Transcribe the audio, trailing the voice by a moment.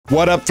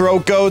What up,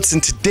 throat goats?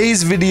 In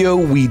today's video,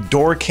 we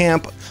door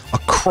camp, a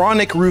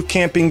chronic roof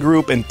camping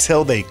group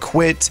until they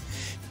quit.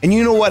 And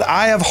you know what?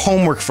 I have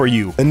homework for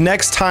you. The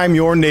next time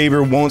your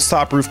neighbor won't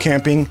stop roof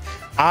camping,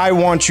 I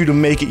want you to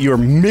make it your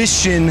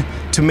mission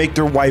to make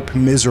their wife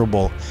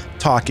miserable.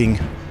 Talking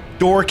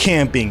door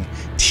camping,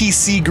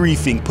 TC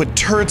griefing, put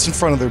turrets in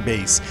front of their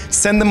base,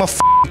 send them a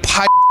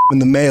pipe in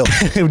the mail.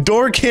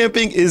 Door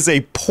camping is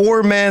a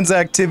poor man's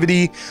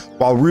activity,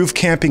 while roof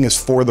camping is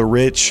for the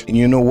rich. And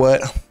you know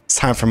what? It's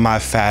time for my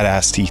fat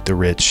ass to eat the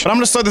rich. But I'm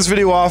gonna start this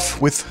video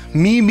off with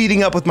me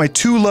meeting up with my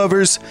two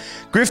lovers,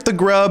 Griff the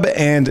Grub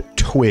and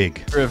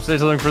Twig. Griff, say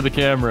something for the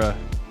camera.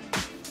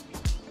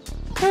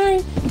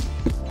 Hi.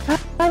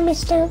 Hi,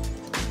 mister.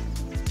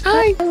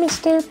 Hi,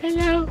 mister.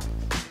 Hello.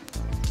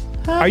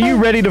 Hi. Are you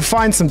ready to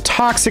find some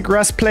toxic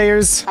Rust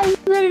players? Are you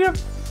ready to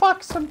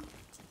fuck some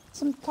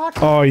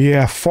toxic? Oh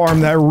yeah,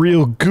 farm that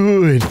real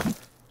good.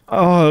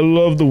 Oh, I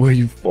love the way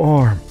you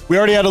farm. We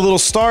already had a little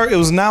start. It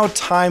was now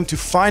time to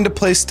find a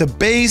place to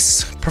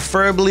base,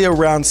 preferably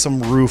around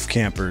some roof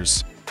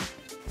campers.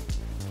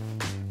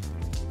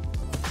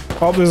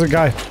 Oh, there's a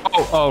guy.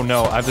 Oh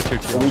no, I have the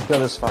 2 We kill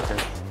this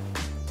fucker.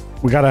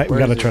 We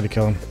gotta try to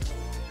kill him.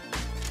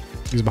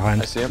 He's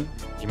behind. I see him.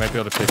 You might be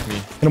able to pick me.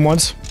 Hit him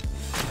once.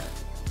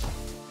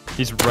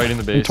 He's right in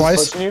the base.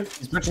 Twice.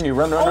 He's pushing you.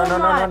 Run.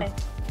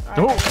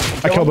 Oh,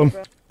 I killed him.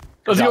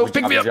 let's go.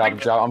 Pick me up.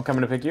 I'm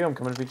coming to pick you.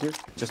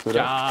 Just loot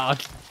up.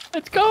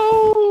 Let's go.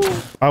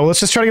 Oh, let's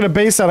just try to get a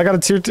base out. I got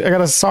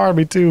a SAR on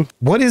me too.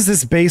 What is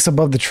this base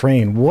above the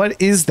train?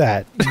 What is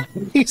that?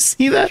 You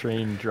see that?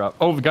 Train drop.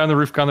 Oh, the guy on the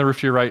roof to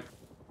your right.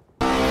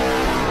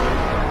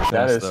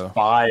 That is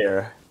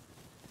fire.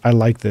 I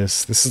like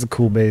this. This is a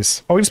cool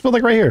base. Oh, we just built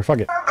like right here.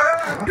 Fuck it.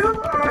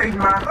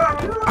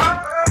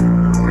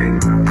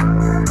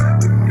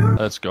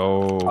 Let's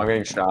go. I'm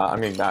getting shot.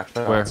 I'm getting back.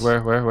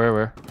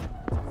 Where?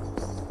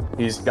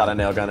 He's got a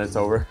nail gun. It's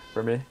over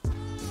for me.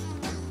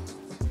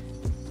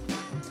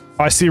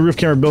 I see a roof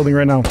camera building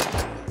right now.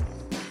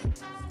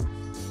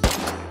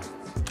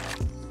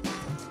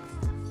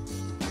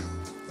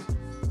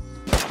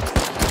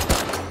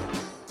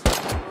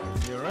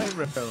 You're right,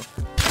 Rico.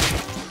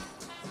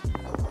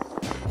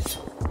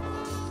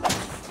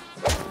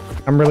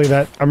 I'm really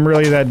that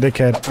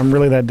dickhead.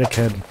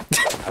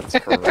 That's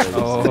crazy.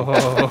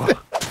 Oh,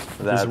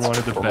 That's just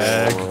wanted the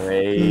bag.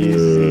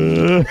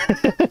 Crazy.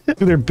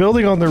 Dude, they're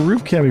building on their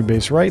roof camping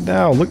base right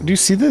now. Look, do you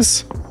see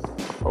this?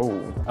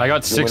 Oh. I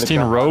got You want me to 16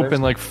 craft rope ladders?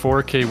 and like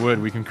 4K wood.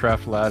 We can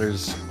craft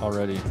ladders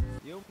already.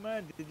 Yo,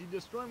 man, did you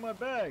destroy my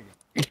bag?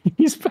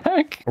 He's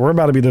back. We're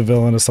about to be the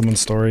villain of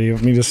someone's story.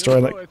 Of me destroy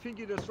like. I think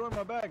you destroyed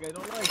my bag. I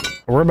don't like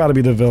it. We're about to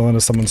be the villain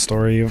of someone's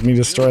story. Of me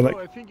destroy like.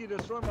 I think you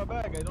destroyed my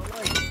bag. I don't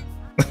like it.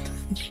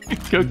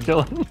 Go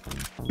kill him.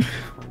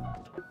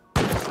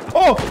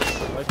 Oh!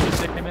 What's your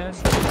sick, man?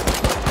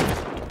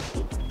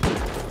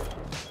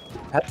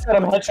 Headshot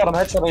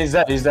him. He's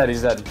dead.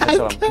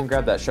 Headshot him. Can you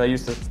grab that? Should I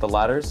use the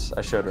ladders?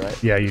 I should,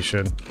 right? Yeah, you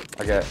should.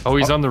 Okay. Oh,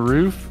 he's on the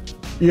roof?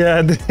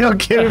 Yeah,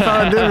 okay, we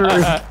found a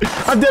roof.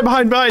 I'm dead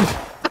behind.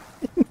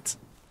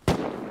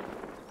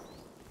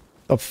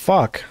 The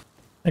fuck?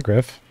 Hey,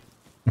 Griff.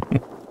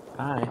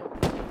 Hi.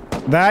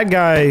 That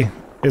guy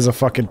is a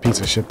fucking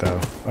piece of shit,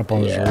 though. Up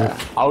on his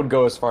roof. I would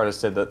go as far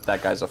as to say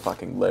that guy's a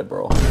fucking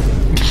liberal.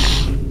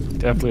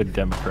 Definitely a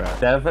Democrat.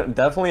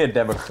 Definitely a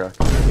Democrat.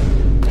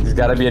 He's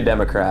got to be a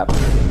Democrat.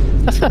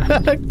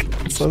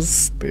 So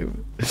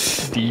stupid.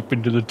 Deep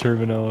into the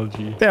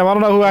terminology. Damn, I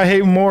don't know who I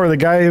hate more, the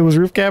guy who was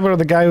roof camping or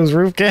the guy who was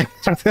roof camping.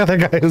 The other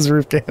guy who was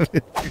roof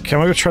camping. Okay,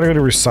 I'm gonna try to go to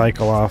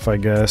recycle off, I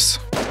guess.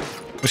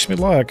 Wish me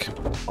luck.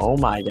 Oh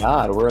my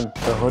god, we're in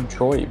the hood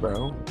Troy,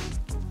 bro.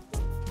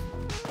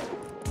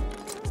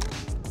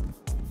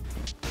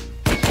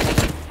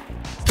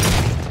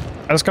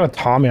 I just got a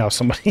Tommy off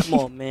somebody. Come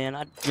on, man.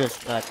 I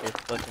just got this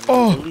fucking.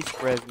 Oh. At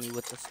least res me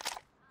with this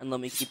and let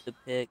me keep the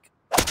pick.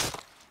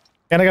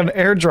 And I got an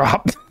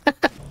airdrop.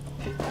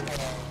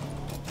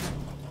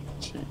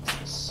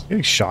 Jesus.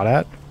 Getting shot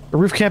at. The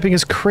roof camping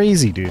is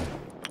crazy, dude.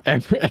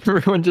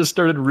 Everyone just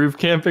started roof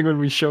camping when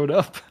we showed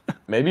up.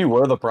 Maybe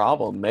we're the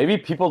problem. Maybe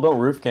people don't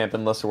roof camp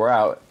unless we're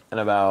out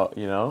and about,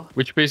 you know?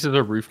 Which bases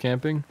are roof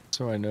camping?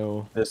 So I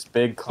know. This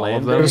big clan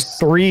of them? There's base,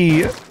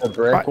 3. the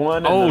brick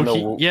one, and Oh,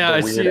 then yeah, the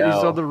I weird see it. He's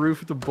L. on the roof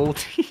with the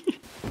bolty.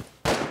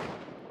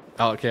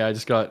 Oh, okay, I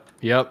just got.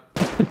 Yep.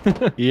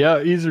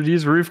 Yeah,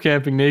 he's roof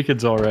camping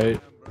naked's all right.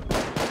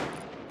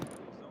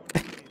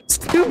 There's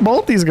 2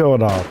 bolties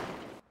going off.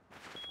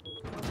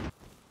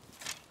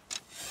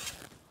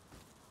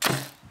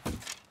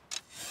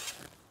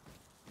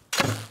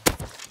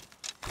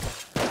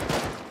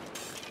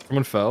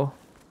 Someone fell.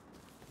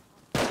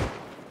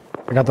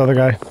 I got the other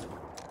guy.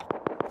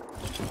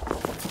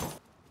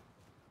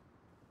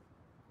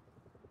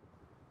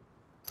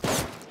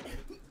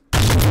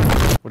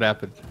 What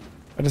happened?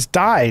 I just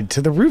died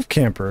to the roof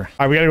camper.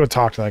 All right, we gotta go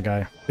talk to that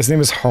guy. His name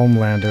is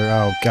Homelander.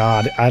 Oh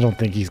god, I don't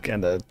think he's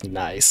gonna be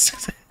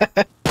nice.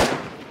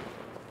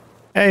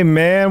 Hey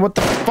man, what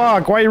the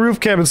fuck? Why are you roof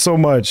camping so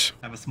much?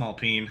 I have a small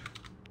peen.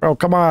 Bro,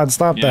 come on,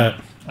 stop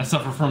that. I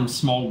suffer from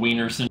small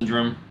wiener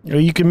syndrome.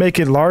 You can make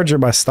it larger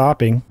by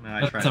stopping. No, I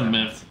That's tried a that.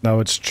 myth. No,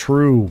 it's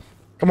true.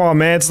 Come on,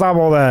 man, stop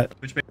all that.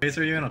 Which base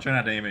are you in? I'll try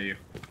not to aim at you.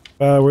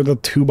 We're the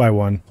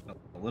 2x1.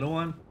 The little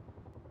one?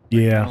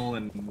 Yeah. Metal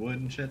and wood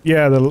and shit?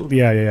 Yeah,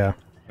 yeah.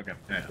 Okay,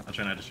 yeah, I'll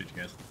try not to shoot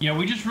you guys. Yeah,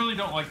 we just really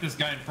don't like this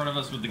guy in front of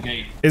us with the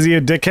gate. Is he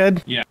a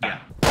dickhead? Yeah.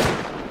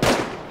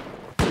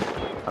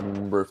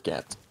 I'm roof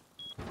camped.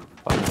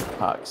 Fucking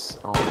pucks.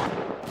 Oh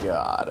my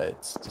god,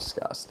 it's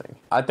disgusting.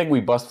 I think we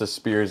bust the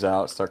spears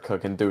out, start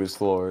cooking through his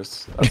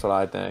floors. That's what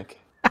I think.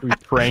 We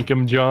prank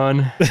him,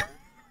 John.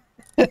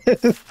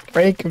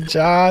 Frank him,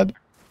 John.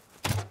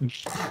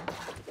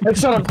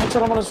 Headshot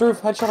him on his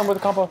roof, headshot him with a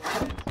combo.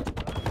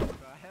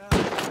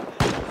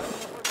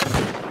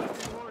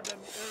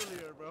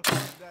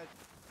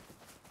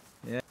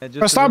 Yeah,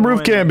 just stop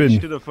roof camping.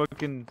 You should have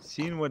fucking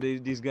seen what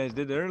these guys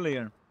did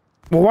earlier.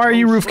 Well, why are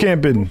you roof Fuck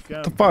camping? roof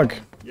What the camping. fuck?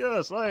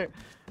 Yes, I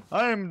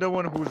am the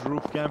one who's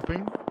roof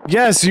camping.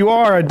 Yes, you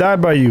are. I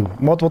died by you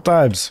multiple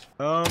times.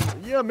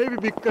 Yeah, maybe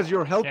because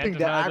you're helping the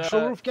deny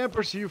actual that. roof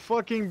campers, you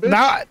fucking bitch.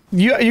 Nah,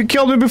 you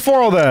killed me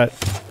before all that.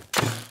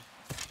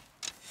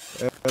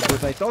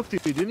 But I talked to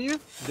you, didn't you?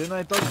 Didn't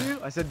I talk to you?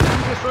 I said, did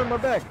you destroy my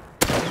bag?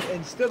 And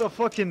instead of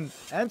fucking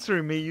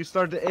answering me, you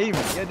started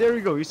aiming. Yeah, there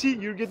you go. You see,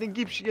 you're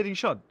getting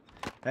shot.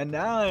 And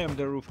now I am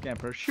the roof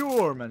camper.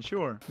 Sure, man,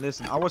 sure.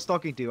 Listen, I was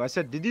talking to you. I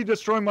said, did you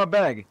destroy my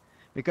bag?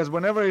 Because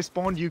whenever I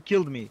spawned, you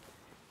killed me.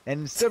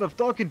 And instead of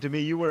talking to me,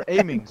 you were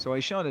aiming. So I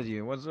shot at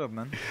you. What's up,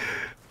 man?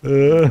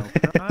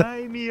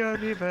 Cry me a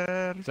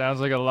river. Sounds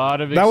like a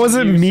lot of That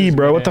wasn't me, excuses,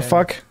 bro. What the man.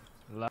 fuck?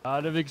 A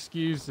lot of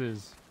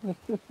excuses.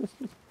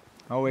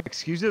 Oh,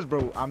 excuses,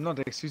 bro. I'm not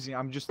excusing.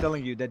 I'm just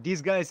telling you that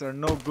these guys are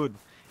no good.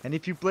 And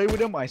if you play with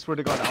them, I swear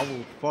to God, I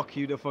will fuck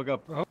you the fuck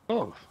up.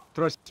 Oh,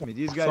 Trust me,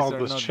 these guys all are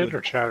this not chitter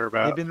good. chatter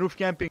They've about. been roof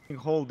camping the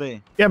whole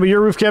day. Yeah, but you're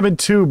roof camping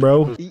too,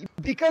 bro.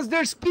 Because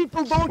there's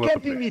people door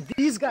camping me.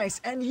 These guys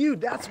and you.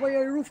 That's why I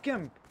roof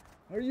camp.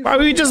 Are you? Why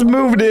we fucking just fucking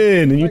moved crazy?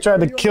 in and you Like, tried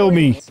to are you kill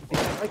annoying? me?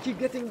 Because I keep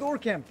getting door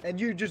camped and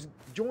you just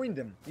join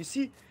them. You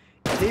see,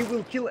 they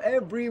will kill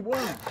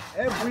everyone.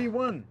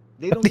 Everyone.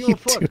 They don't give a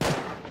fuck.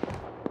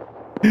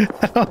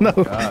 I don't know.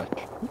 Gosh.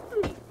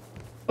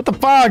 What the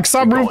fuck?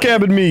 Stop roof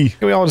camping me.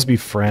 Can we all just be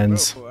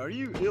friends? Bro, are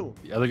you ill?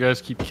 The other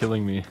guys keep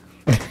killing me.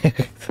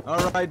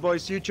 All right,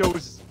 boys. You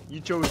chose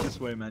this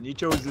way, man. You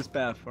chose this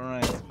path. All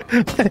right.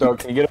 Dog,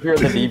 can you get up here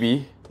in the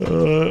DB?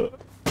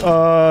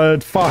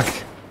 Fuck.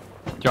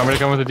 Do you want me to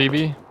come with the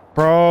DB?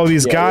 Bro,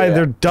 these Yeah, guys, yeah.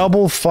 they're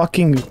double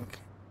fucking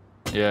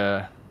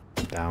Yeah.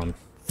 down.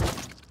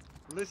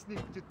 Listening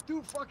to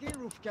two fucking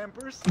roof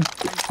campers.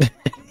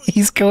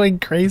 He's going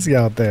crazy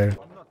out there. I'm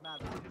not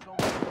mad. It's all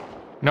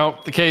No,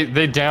 okay,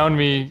 they downed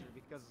me.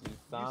 because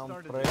Sound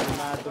started pretty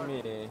mad to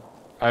me.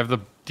 I have the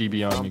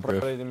DB on me, Sound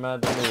Griff. pretty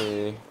mad to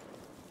me.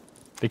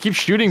 They keep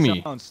shooting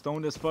me. Sound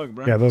stoned as fuck,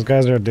 bro. Yeah, those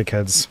guys are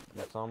dickheads.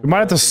 Sound We might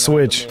have to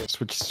pretty mad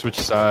switch. Switch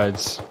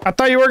sides. I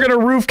thought you were gonna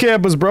roof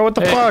camp us, bro. What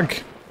the Hey.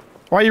 fuck?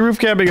 Why are you roof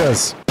camping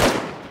us?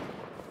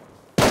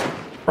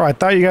 Bro, I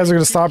thought you guys were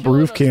gonna stop killing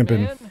roof us,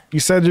 camping. man. You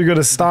said you're gonna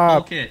Full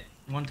stop. kit.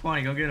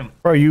 120, go get him.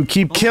 Bro, you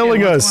keep Full kit,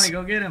 killing us. 120,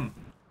 go get him.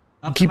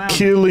 Up the Keep mountain.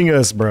 killing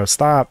us, bro.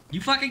 Stop.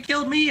 You fucking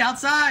killed me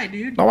outside,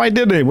 dude. No, I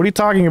didn't. What are you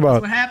talking That's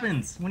about? what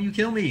happens when you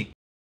kill me.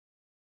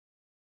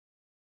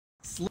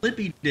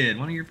 Slippy did,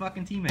 one of your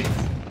fucking teammates.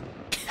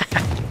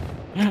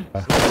 He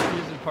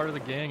isn't part of the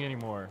gang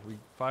anymore. We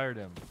fired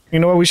him. You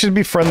know what? We should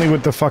be friendly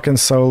with the fucking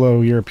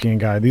solo European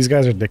guy. These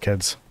guys are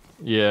dickheads.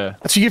 Yeah.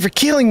 That's what you get for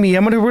killing me.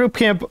 I'm gonna roof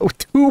camp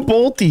 2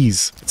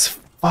 bolties. It's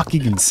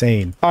fucking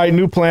insane. All right,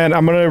 new plan.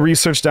 I'm gonna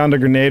research down to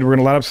grenade. We're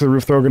gonna light up to the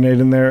roof, throw a grenade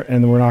in there,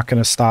 and we're not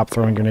gonna stop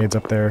throwing grenades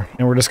up there.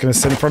 And we're just gonna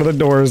sit in front of the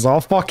doors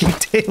all fucking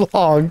day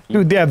long.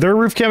 Dude, yeah, their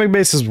roof camping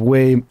base is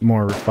way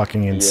more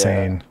fucking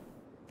insane.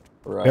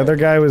 Right. The other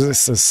guy was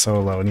this is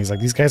solo, and he's like,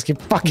 these guys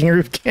keep fucking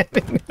roof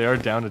camping. They are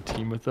down to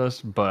team with us,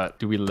 but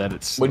do we let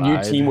it slide? Would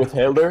you team with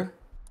Hitler,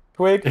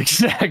 Twig?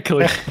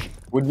 Exactly.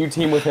 Would you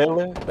team with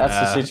Hitler? That's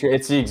the situation.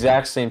 It's the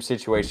exact same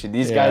situation.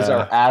 These guys Yeah.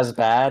 are as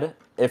bad,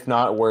 if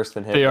not worse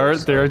than Hitler.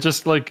 They are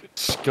just like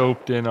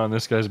scoped in on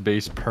this guy's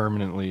base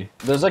permanently.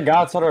 There's a guy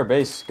outside our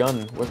base.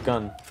 Gun. With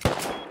gun.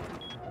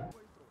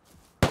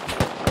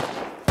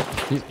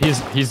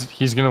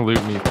 He's gonna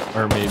loot me,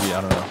 or maybe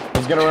I don't know.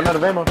 He's gonna run out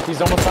of ammo.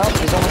 He's almost out.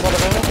 He's almost out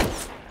of ammo.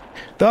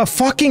 The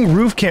fucking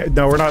roof camp.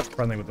 No, we're not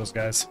friendly with those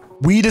guys.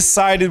 We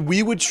decided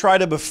we would try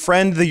to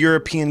befriend the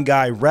European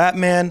guy,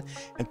 Ratman,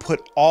 and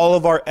put all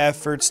of our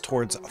efforts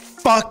towards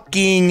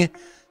fucking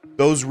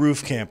those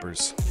roof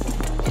campers.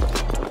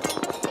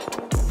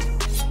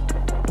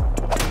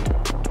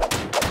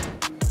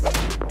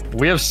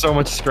 We have so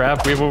much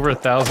scrap. We have over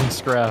 1,000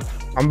 scrap.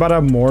 I'm about to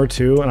have more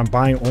too, and I'm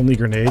buying only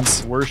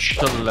grenades. We're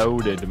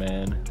loaded,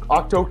 man.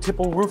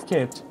 Octo-tipple roof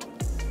camped.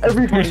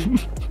 Everybody.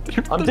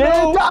 I'm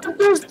dead.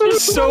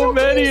 There's so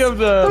many of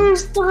them.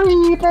 There's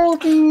 3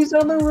 bolties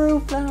on the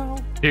roof now.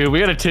 Dude, we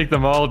gotta take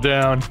them all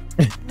down.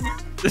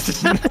 This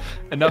is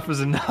enough is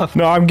enough.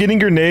 No, I'm getting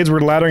grenades. We're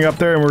laddering up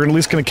there, and we're at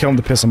least gonna kill him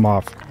to piss him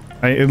off.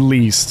 At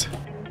least.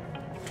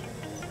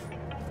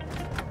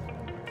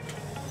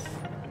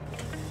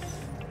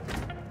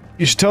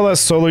 You should tell that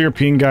solo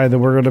European guy that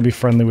we're gonna be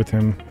friendly with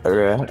him.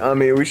 Okay. I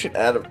mean, we should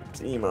add him to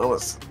team,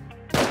 honestly.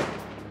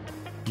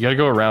 You gotta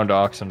go around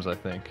Oxum's, I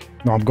think.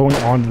 No, I'm going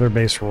onto their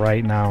base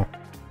right now.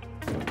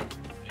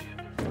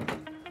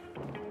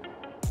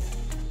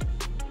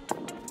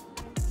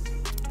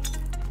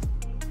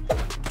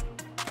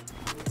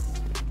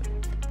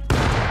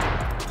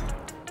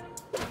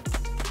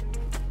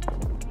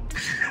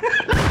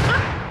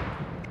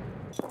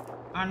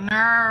 Oh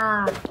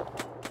no!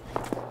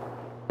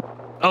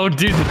 Oh,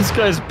 dude, this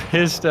guy's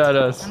pissed at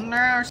us.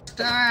 No,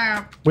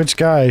 stop! Which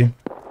guy?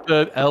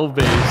 That L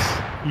base.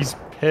 He's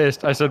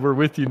pissed. I said, we're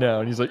with you now.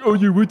 And he's like, oh,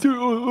 you're with you?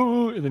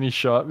 Oh. And then he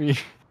shot me.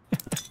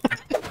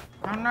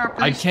 Oh no,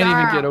 please I can't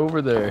even stop. get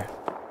over there.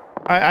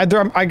 I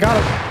got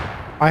it.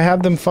 I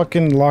have them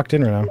fucking locked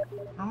in right now.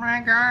 Oh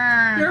my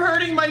god! You're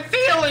hurting my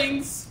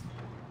feelings.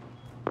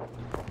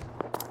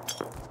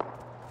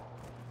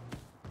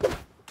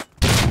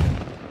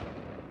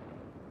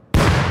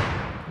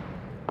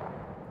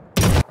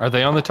 Are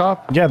they on the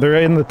top? Yeah,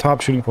 they're in the top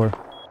shooting floor.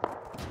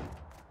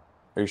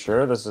 Are you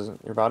sure this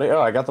isn't your body?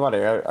 Oh, I got the body.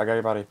 I got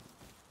your body.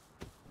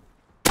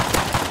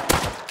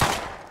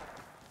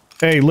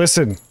 Hey,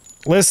 listen.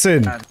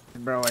 Listen.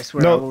 Bro, I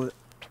swear No. I will...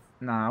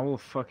 Nah, I will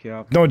fuck you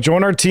up. No,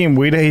 join our team.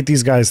 We hate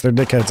these guys. They're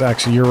dickheads,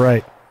 actually. You're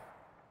right.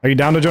 Are you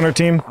down to join our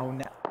team? Oh,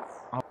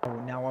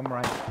 now I'm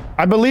right.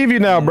 I believe you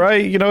now, bro.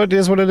 You know, it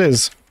is what it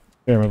is.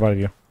 Here, I'm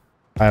inviting you.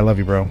 I love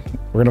you, bro.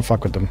 We're gonna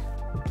fuck with them.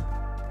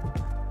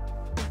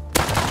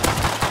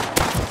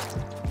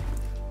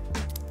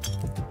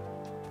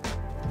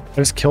 I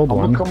just killed I'm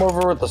one. gonna come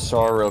over with the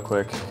SAR real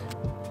quick.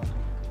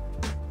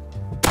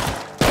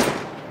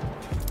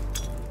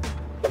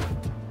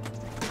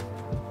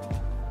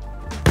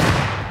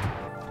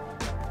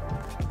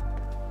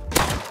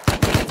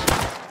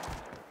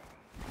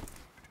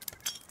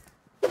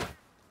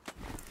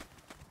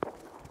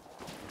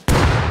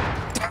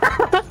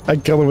 I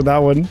killed him with that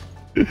one.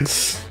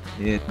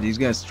 Yeah, these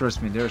guys,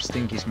 trust me, they're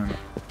stinkies, man.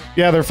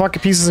 Yeah, they're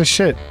fucking pieces of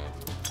shit.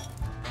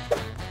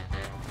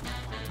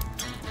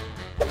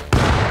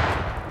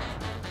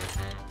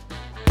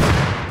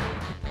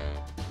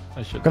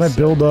 I should. Can I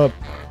build up?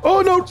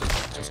 Oh no!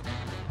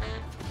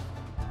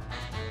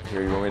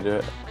 Here, you want me to do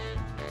it?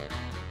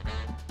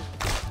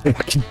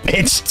 Fucking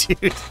bitch,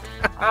 dude.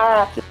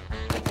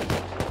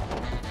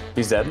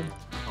 He's dead?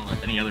 On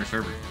any other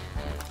server.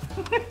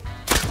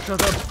 Shut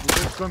up, you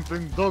did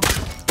something, dog.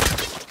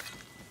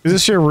 Is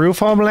this your roof,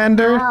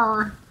 Homelander?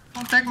 Arr,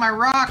 don't take my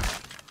rock!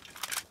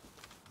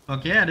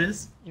 Fuck yeah, it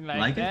is. You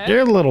Like it? You're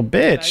a little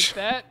bitch. Like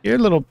that? You're a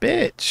little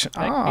bitch.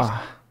 Like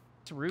Ah.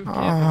 It's roof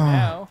camping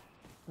now.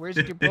 Where's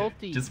your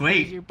bolty? Just wait.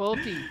 Where's your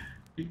bolty?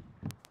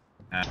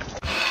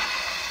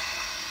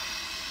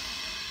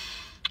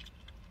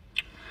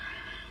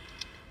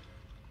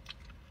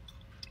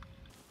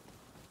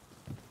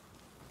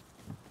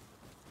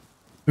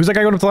 Who's that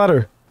guy going up the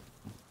ladder?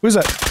 Who's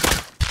that?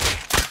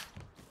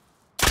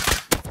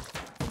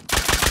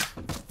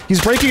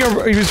 He's breaking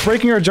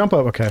our jump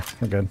up. Okay,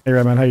 we're good. Hey,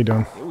 Redman, how you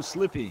doing? Yo,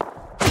 Slippy.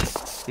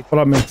 What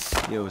up, man?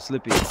 Yo,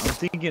 Slippy. I'm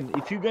thinking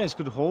if you guys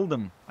could hold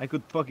them, I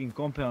could fucking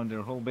compound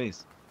their whole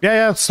base.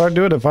 Yeah, start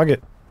doing it. Fuck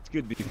it. It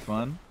could be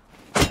fun,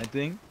 I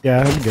think.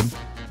 Yeah, that'd be good.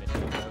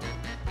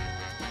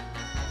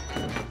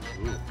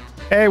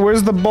 Hey,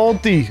 where's the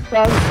bolty?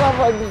 Bounced off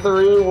like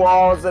 3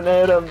 walls and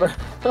hit him, bro.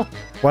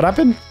 What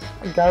happened?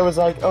 The guy was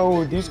like,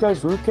 oh, these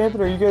guys roof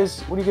camping? What are you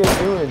guys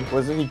doing?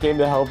 Was it he came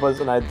to help us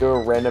and I threw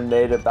a random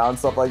nade that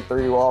bounced off like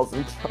 3 walls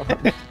and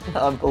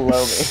down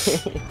below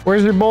me.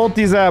 Where's your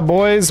bolties at,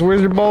 boys?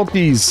 Where's your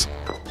bolties?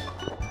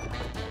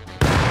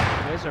 You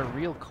guys are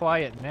real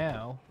quiet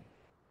now.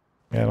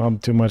 Yeah, I don't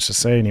have too much to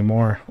say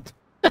anymore.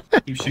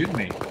 Keep shooting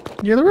me.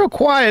 You're real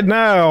quiet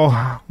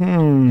now.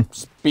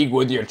 Speak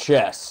with your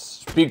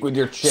chest. Speak with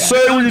your chest. Say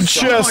it with your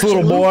chest,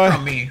 little boy.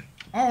 From me.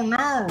 Oh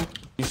no!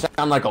 You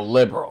sound like a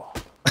liberal.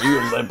 You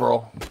a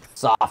liberal,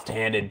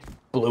 soft-handed,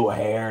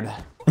 blue-haired,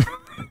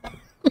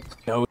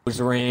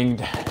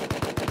 nose-ringed,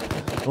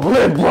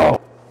 liberal.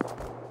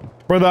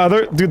 For the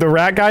other, dude, the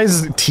rat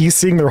guy's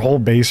TCing their whole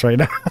base right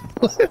now.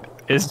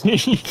 Is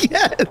he?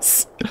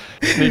 Yes.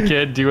 They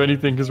can't do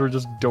anything because we're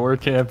just door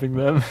camping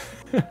them.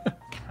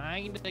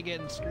 Kinda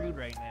getting screwed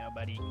right now,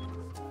 buddy.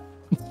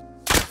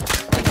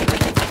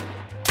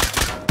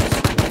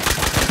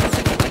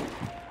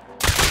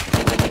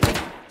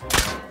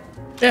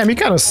 Damn, you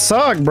kind of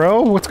suck,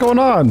 bro. What's going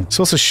on? You're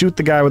supposed to shoot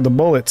the guy with the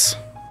bullets.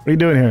 What are you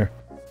doing here?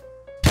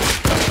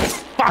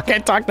 Fuck, I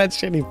talked that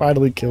shit. He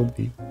finally killed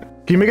me.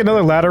 Can you make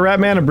another ladder,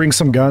 Ratman, and bring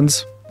some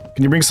guns?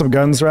 Can you bring some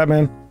guns,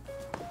 Ratman?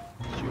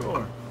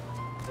 Sure.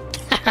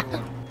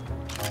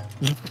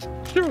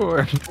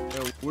 Sure.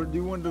 Yo, where do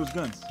you want those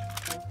guns?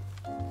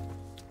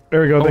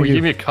 There we go. Oh, Thank he you.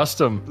 gave me a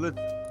custom.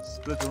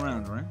 Split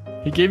around, right?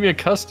 He gave me a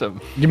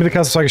custom. Give me the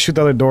custom so I can shoot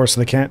the other door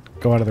so they can't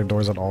go out of their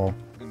doors at all.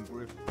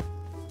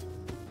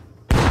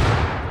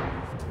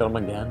 Killed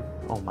him again?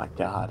 Oh my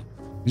god.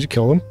 Did you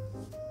kill him?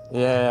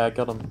 Yeah, I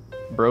killed him.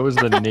 Bro is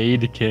the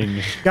nade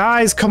king.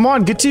 Guys, come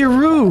on, get to your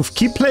roof.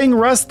 Keep playing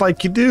Rust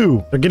like you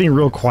do. They're getting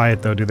real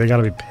quiet though, dude. They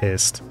gotta be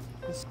pissed.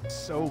 It's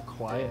so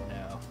quiet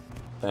now.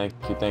 Thank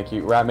you, thank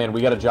you. Ratman, we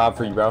got a job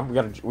for you, bro. We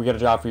got a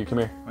job for you. Come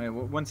here. Wait,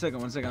 1 second,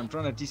 1 second. I'm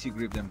trying to TC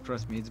grip them.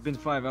 Trust me. It's been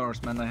 5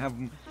 hours, man. I have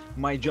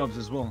my jobs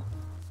as well.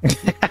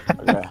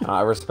 Okay,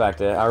 I respect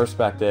it. I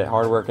respect it.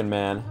 Hardworking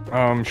man.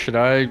 Should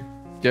I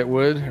get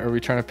wood? Are we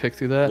trying to pick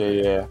through that?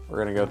 Yeah. We're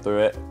gonna go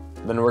through it.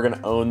 Then we're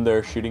gonna own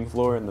their shooting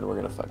floor, and then we're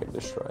gonna fucking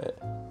destroy it.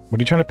 What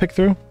are you trying to pick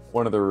through?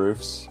 One of the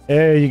roofs.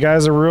 Hey, you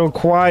guys are real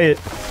quiet.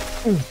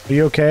 Are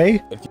you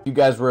okay? If you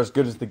guys were as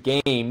good as the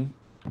game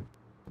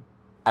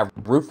at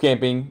roof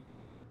camping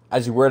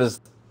as you were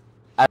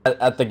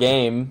at the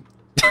game,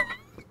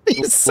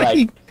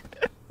 like,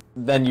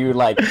 then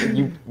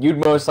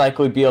you'd most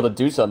likely be able to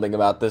do something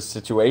about this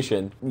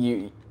situation.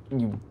 You're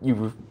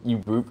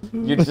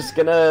just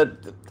gonna.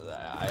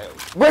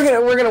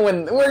 We're gonna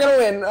win. We're gonna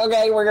win.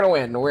 Okay, we're gonna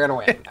win. We're gonna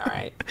win. All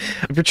right.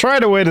 If you're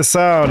trying to wait us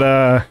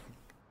out,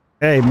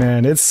 hey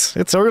man,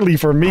 it's early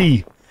for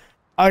me.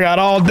 I got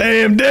all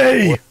damn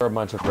day. We're a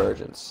bunch of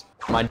virgins.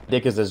 My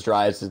dick is as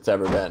dry as it's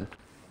ever been.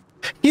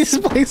 He's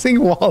placing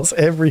walls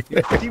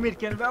everywhere. Teammate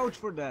can vouch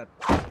for that.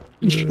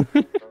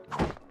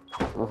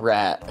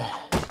 Rat.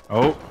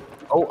 Oh.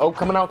 Oh,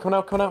 coming out.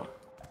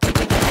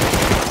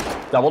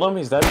 Doubled him,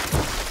 he's dead.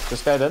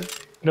 This guy dead.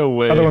 No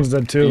way. Other one's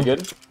dead too. You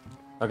good?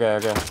 Okay.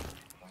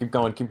 Keep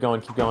going.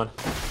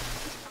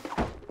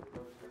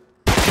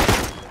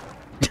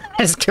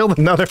 I just killed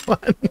another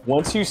one.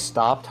 Once you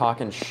stop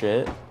talking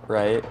shit,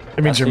 right?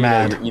 That means you're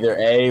mad. You're either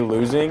A,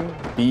 losing,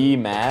 B,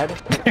 mad.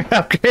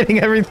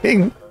 Upgrading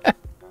everything.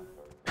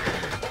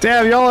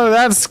 Damn, y'all are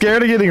that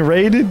scared of getting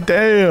raided?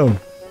 Damn.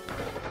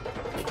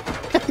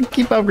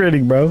 Keep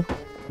upgrading, bro.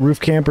 Roof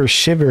campers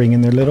shivering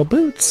in their little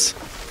boots.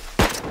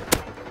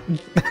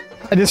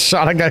 I just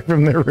shot a guy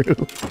from their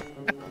roof.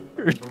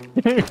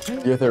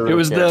 It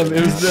was them.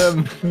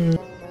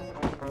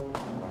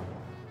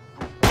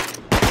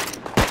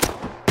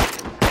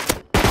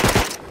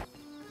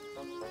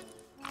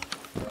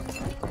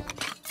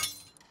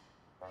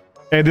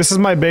 Hey, this is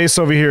my base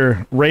over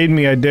here. Raid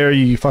me, I dare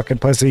you, you fucking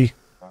pussy.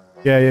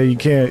 Yeah, you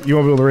can't. You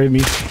won't be able to raid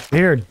me.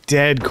 They're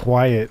dead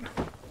quiet.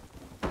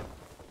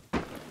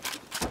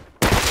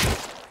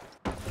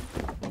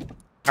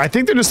 I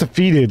think they're just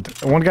defeated.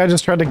 One guy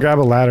just tried to grab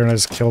a ladder and I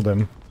just killed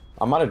him.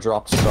 I might have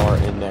dropped Star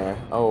in there.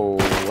 Oh,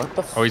 what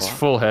the fuck? Oh, he's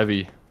full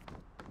heavy.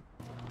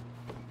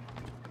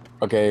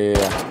 Okay,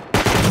 yeah.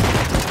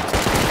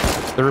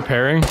 They're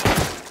repairing.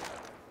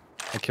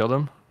 I killed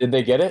him. Did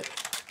they get it?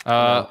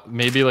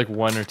 Maybe like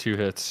 1 or 2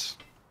 hits.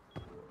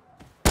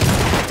 Did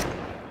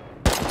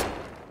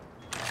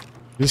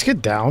you just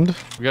get downed?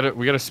 We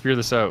gotta spear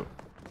this out.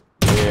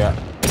 Yeah.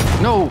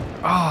 No!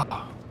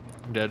 Ah!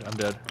 I'm dead.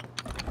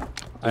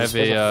 I have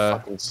This guy's a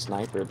fucking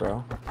sniper,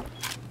 bro.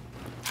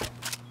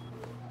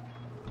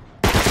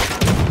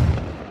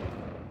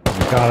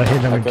 God, I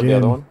hit him I killed the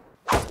other again. one.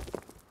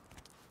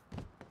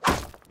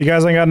 You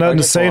guys ain't got nothing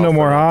to get say full no off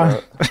more, the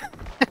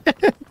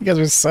huh? You guys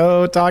were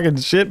so talking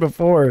shit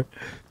before.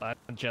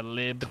 bunch of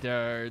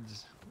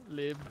libtards.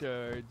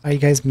 Are you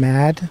guys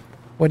mad?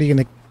 What, are you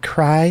gonna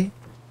cry?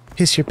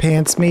 Piss your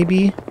pants,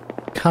 maybe?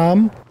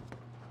 Come?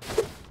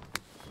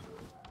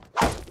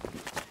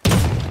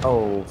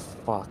 Oh,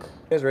 fuck.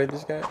 You guys raid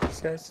these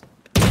guys?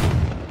 Dude,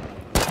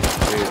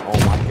 oh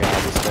my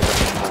god, this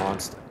guy's a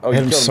monster. Oh,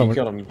 you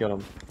killed him, you killed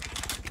him.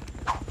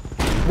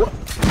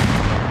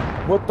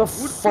 What the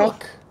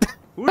fuck?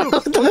 Who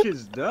the fuck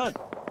is that?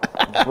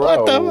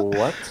 Bro,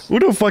 what? Who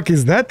the fuck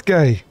is that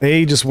guy?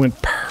 They just went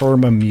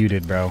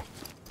perma-muted, bro.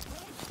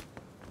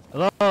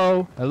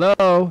 Hello?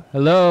 Hello?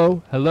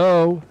 Hello?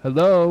 Hello?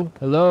 Hello?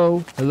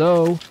 Hello?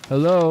 Hello?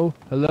 Hello?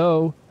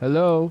 Hello?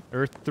 Hello?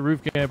 Earth the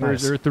roof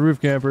campers. Nice. Earth the roof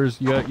campers.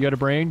 You got a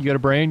brain? You got a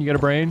brain? You got a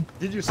brain?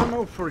 Did you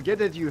somehow forget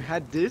that you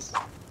had this?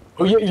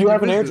 Oh, you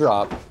have an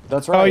airdrop.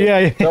 That's right. Oh,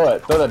 yeah. Throw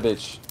that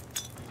bitch.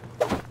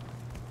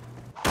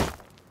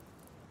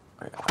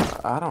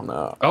 I don't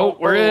know. Oh,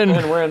 we're in.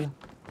 We're in.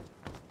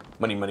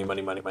 Money.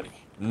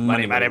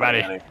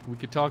 We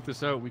could talk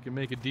this out. We can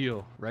make a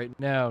deal. Right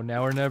now.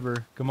 Now or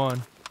never. Come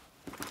on.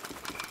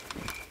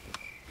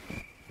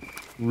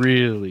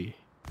 Really?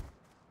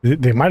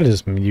 They might have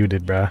just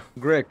muted, bro.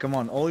 Greg, come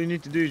on. All you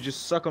need to do is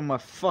just suck on my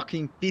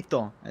fucking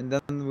pito, and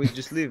then we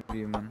just leave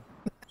you, man.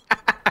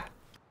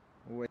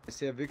 Oh, I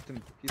see a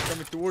victim. He's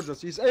coming towards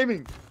us. He's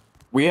aiming.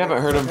 We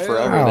haven't heard him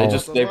forever. Ow.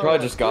 They probably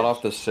just got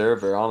off the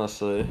server,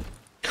 honestly.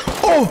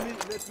 Oh!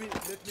 Let me.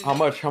 How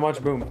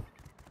much boom?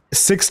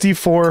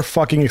 64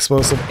 fucking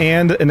explosive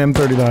and an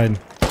M39.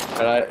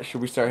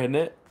 Should we start hitting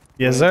it?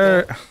 Yes,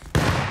 sir.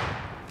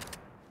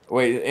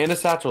 Wait, and a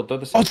satchel. Throw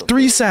the Oh, satchel.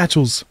 3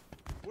 satchels.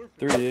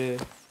 3, yeah.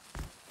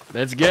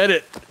 Let's get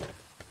it.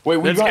 Wait,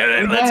 Let's get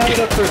it.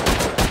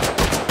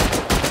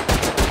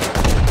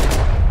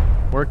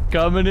 We're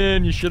coming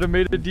in. You should have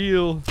made a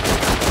deal.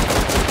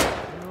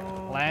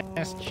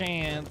 Last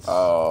chance.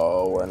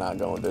 Oh, we're not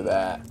going to do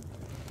that.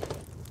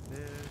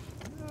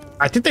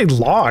 I think they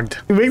logged.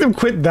 You make them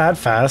quit that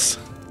fast.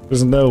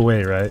 There's no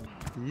way, right?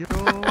 Yo.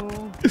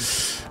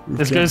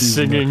 This guy's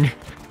singing.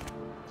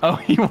 Oh,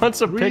 he wants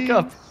a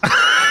pickup.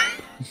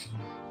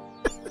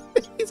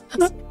 He's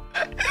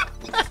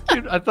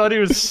Dude, I thought he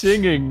was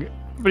singing,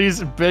 but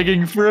he's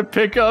begging for a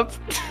pickup.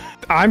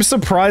 I'm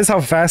surprised how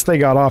fast they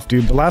got off,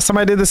 dude. The last time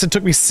I did this, it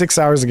took me 6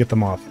 hours to get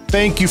them off.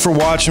 Thank you for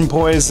watching,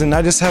 boys, and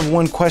I just have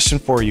one question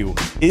for you.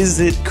 Is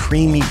it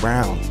creamy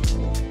brown?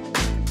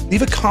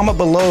 Leave a comment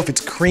below if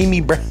it's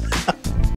creamy brown.